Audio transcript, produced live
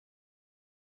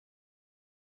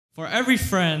For every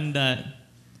friend that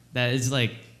is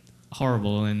like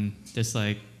horrible and just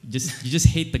like you just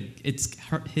hate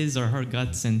his or her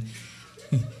guts, and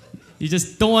you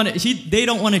just don't want to. They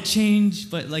don't want to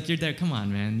change, but like you're there. Come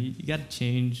on, man, you gotta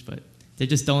change, but they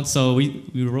just don't. So we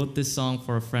wrote this song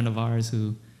for a friend of ours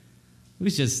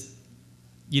who's just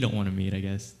you don't want to meet, I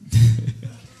guess.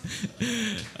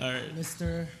 All right,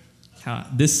 Mr.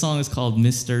 This song is called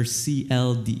Mr.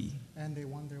 CLD. And they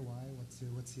wonder why.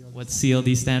 What's CLD? What's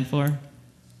CLD stand for?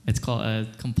 It's called a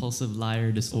compulsive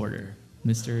liar disorder.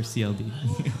 Mr. CLD.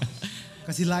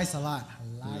 Because he lies a lot.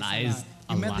 Lies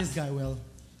You met this guy, Will.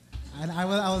 And I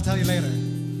will tell you later.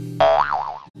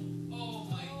 Oh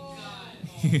my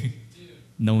god. Dude.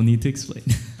 No need to explain.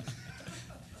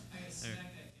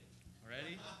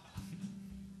 Ready?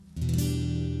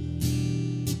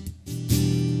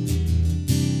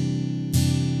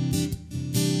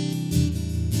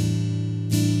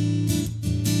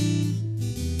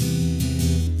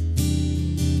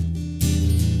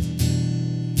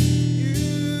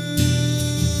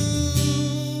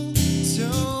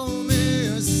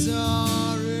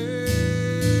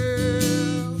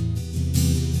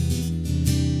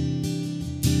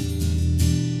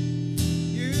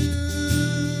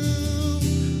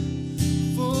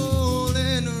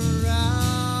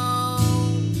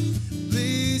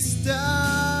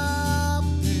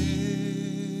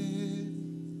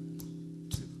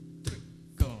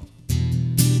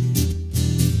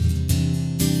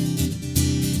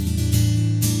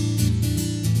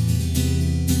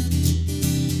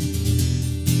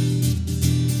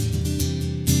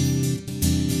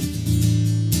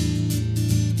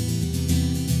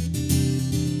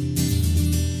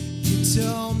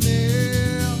 Tell me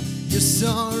you're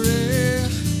sorry.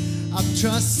 I've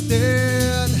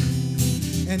trusted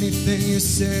anything you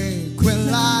say. Quit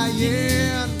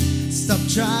lying. Stop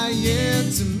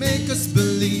trying to make us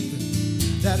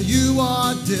believe that you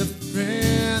are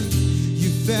different. You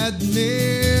fed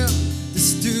me the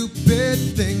stupid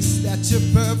things that you're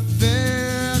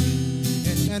perfect.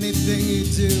 And anything you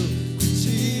do, quit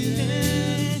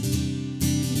cheating.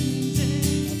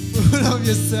 Fruit of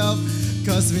yourself.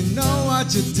 'Cause we know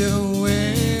what you're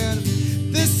doing.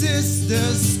 This is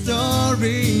the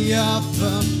story of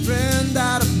a friend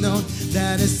that I've known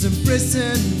that is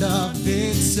imprisoned of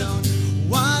its own.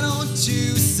 Why don't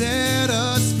you set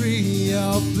us free?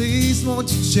 Oh, please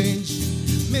won't you change,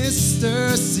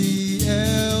 Mr.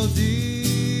 CLD?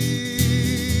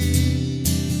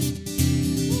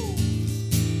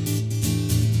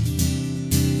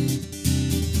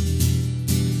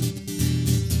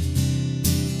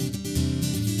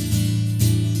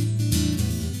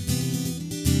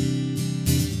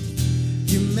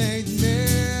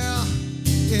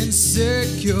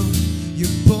 Insecure, you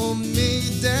pull me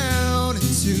down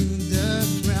into the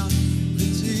ground.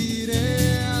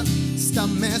 Cheating, stop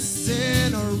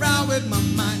messing around with my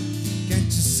mind. Can't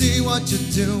you see what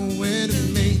you're doing to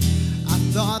me? I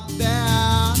thought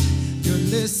that you're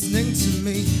listening to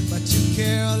me, but you're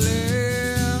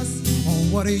careless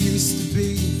on what it used to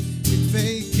be. You're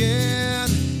faking,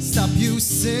 stop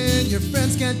using your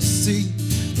friends. Can't you see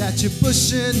that you're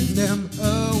pushing them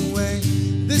away?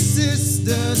 This is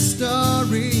the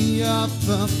story of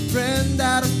a friend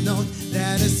that I've known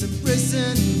that is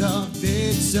imprisoned of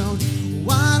its own.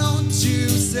 Why don't you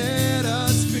set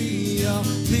us free? Oh,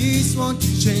 please won't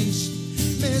you change,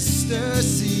 Mr.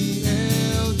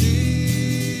 CLD?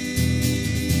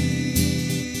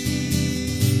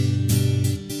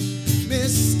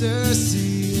 Mr.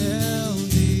 CLD.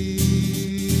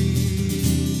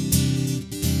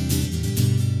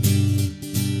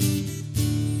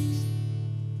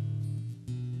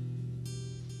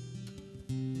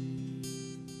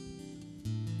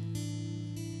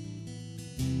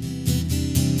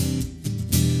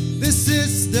 This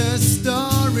is the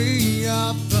story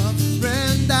of a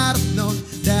friend that I've known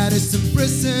that is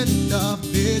imprisoned of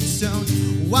its own.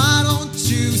 Why don't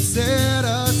you set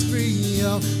us free?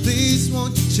 Oh, please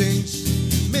won't you change,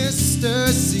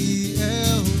 Mr.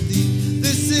 CLD?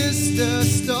 This is the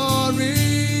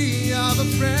story of a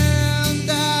friend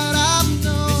that I've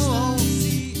known.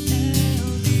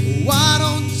 Why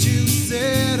don't you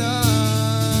set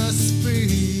us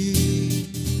free?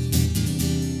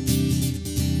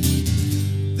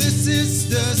 This is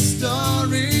the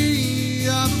story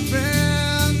of a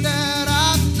friend that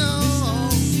I've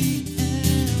known.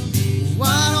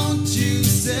 Why don't you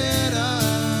set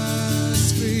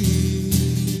us free?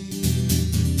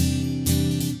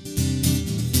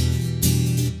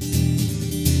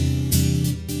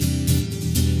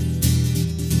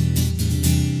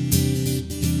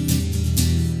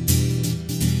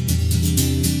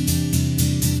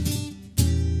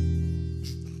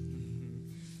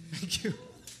 Thank you.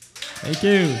 Thank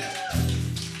you.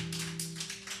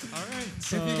 All right.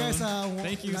 So If you guys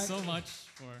thank you like- so much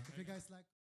for. If you guys like.